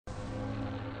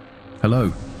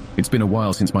Hello. It's been a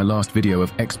while since my last video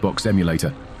of Xbox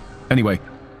emulator. Anyway,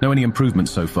 no any improvements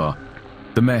so far.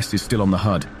 The mess is still on the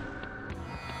HUD.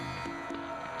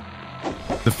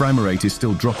 The frame rate is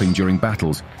still dropping during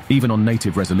battles, even on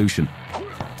native resolution.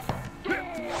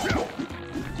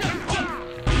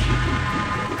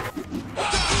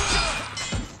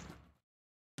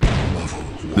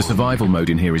 The survival mode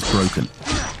in here is broken.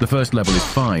 The first level is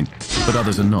fine, but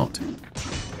others are not.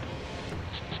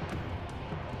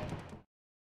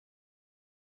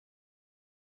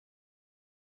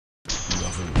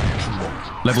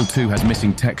 Level 2 has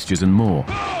missing textures and more.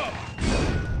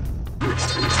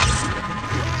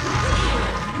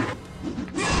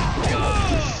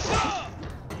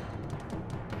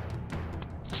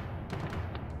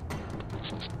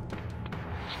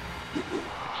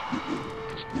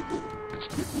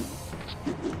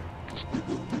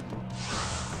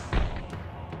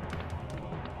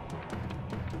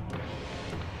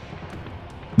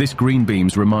 This green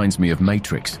beams reminds me of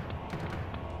Matrix.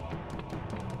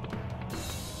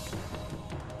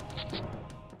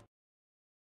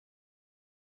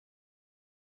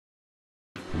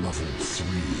 Level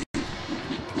 3.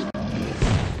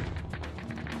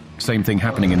 Same thing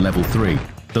happening in level 3.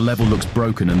 The level looks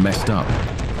broken and messed up.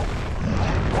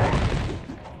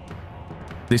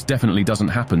 This definitely doesn't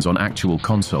happen on actual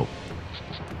console.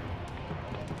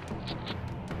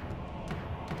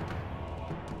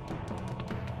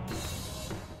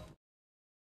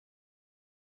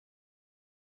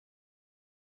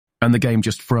 And the game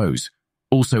just froze.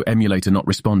 Also emulator not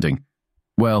responding.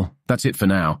 Well, that's it for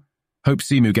now. Hope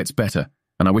XEMU gets better,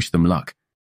 and I wish them luck.